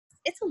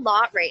it's a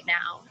lot right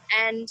now.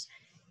 And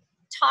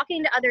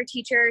talking to other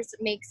teachers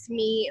makes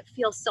me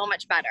feel so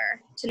much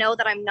better to know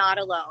that I'm not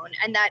alone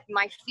and that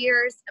my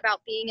fears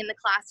about being in the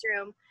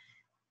classroom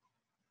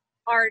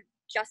are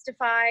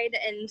justified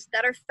and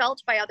that are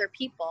felt by other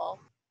people.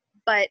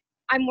 But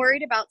I'm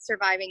worried about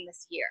surviving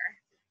this year.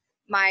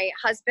 My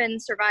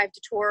husband survived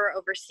a tour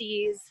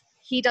overseas.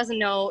 He doesn't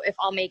know if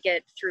I'll make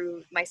it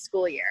through my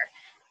school year.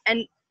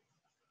 And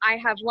I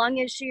have lung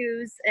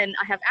issues and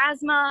I have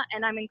asthma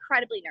and I'm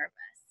incredibly nervous.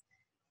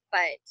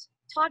 But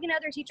talking to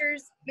other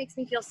teachers makes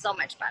me feel so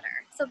much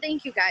better. So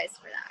thank you guys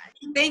for that.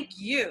 Thank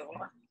you.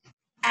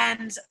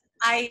 And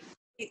I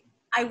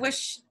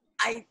wish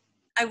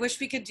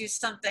we could do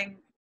something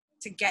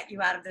to get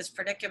you out of this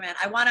predicament.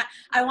 I want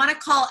to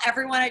call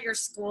everyone at your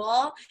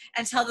school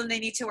and tell them they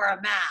need to wear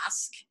a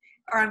mask,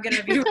 or I'm going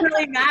to be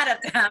really mad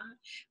at them.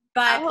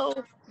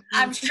 But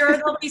I'm sure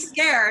they'll be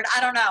scared.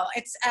 I don't know.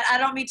 I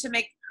don't mean to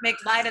make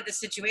light of the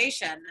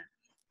situation,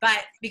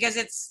 but because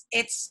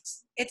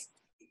it's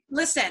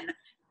listen,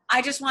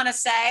 I just want to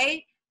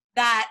say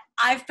that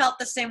I've felt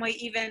the same way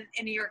even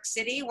in New York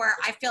City, where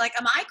I feel like,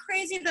 am I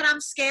crazy that I'm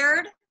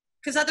scared?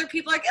 Because other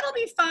people are like, it'll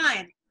be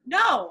fine.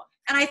 No.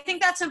 And I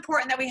think that's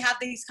important that we have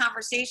these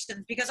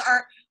conversations, because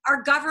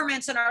our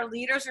governments and our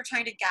leaders are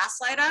trying to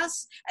gaslight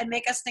us and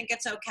make us think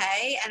it's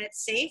okay and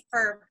it's safe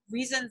for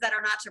reasons that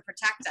are not to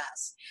protect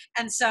us.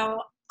 And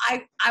so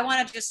I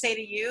want to just say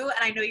to you, and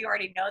I know you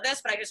already know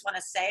this, but I just want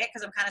to say it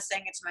because I'm kind of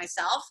saying it to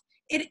myself.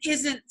 It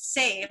isn't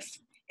safe.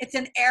 It's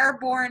an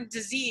airborne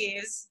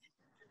disease.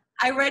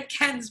 I read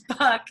Ken's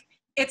book.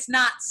 It's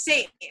not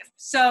safe.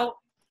 So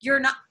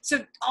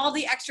all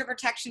the extra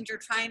protections you're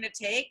trying to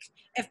take,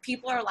 if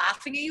people are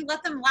laughing at you,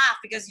 let them laugh,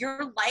 because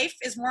your life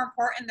is more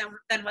important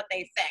than what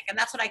they think. And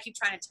that's what I keep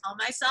trying to tell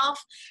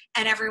myself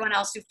and everyone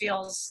else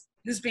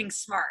who's being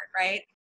smart, right?